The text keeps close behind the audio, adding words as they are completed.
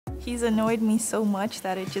He's annoyed me so much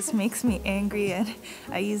that it just makes me angry, and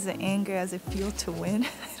I use the anger as a fuel to win.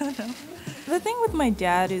 I don't know. The thing with my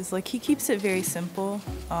dad is like he keeps it very simple,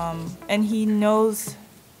 and he knows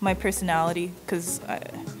my personality because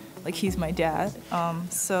like he's my dad.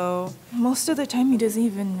 So most of the time he doesn't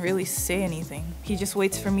even really say anything. He just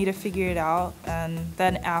waits for me to figure it out, and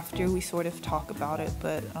then after we sort of talk about it.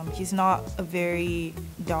 But he's not a very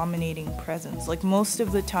dominating presence. Like most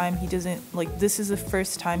of the time he doesn't, like this is the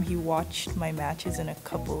first time he watched my matches in a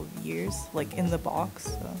couple of years, like in the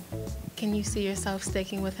box. So. Can you see yourself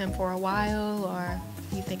sticking with him for a while, or are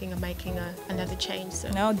you thinking of making another change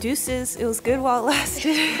soon? No, deuces. It was good while it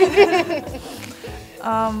lasted.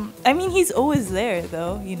 I mean, he's always there,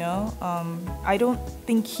 though, you know. I don't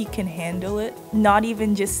think he can handle it. Not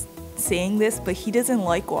even just saying this, but he doesn't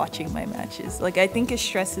like watching my matches. Like, I think it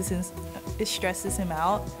stresses him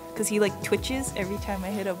out because he, like, twitches every time I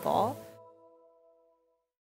hit a ball.